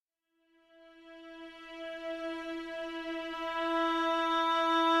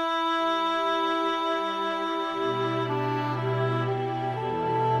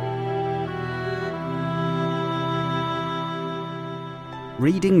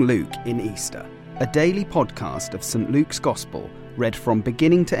Reading Luke in Easter, a daily podcast of St. Luke's Gospel read from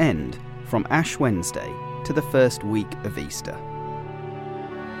beginning to end from Ash Wednesday to the first week of Easter.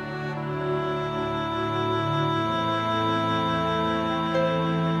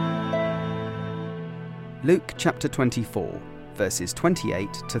 Luke chapter 24, verses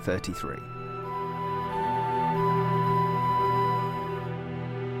 28 to 33.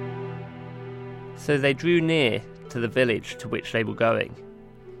 So they drew near to the village to which they were going.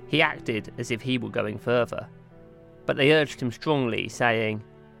 He acted as if he were going further, but they urged him strongly, saying,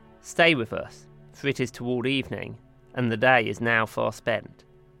 "Stay with us, for it is toward evening, and the day is now far spent."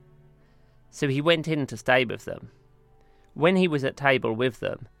 So he went in to stay with them. When he was at table with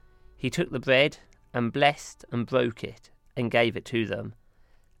them, he took the bread and blessed and broke it and gave it to them,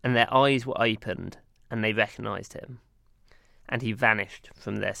 and their eyes were opened, and they recognized him, and he vanished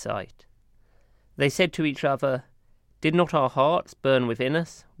from their sight. They said to each other, "Did not our hearts burn within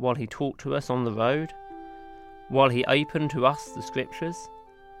us while he talked to us on the road, while he opened to us the Scriptures?"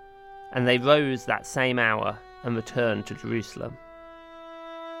 And they rose that same hour and returned to Jerusalem.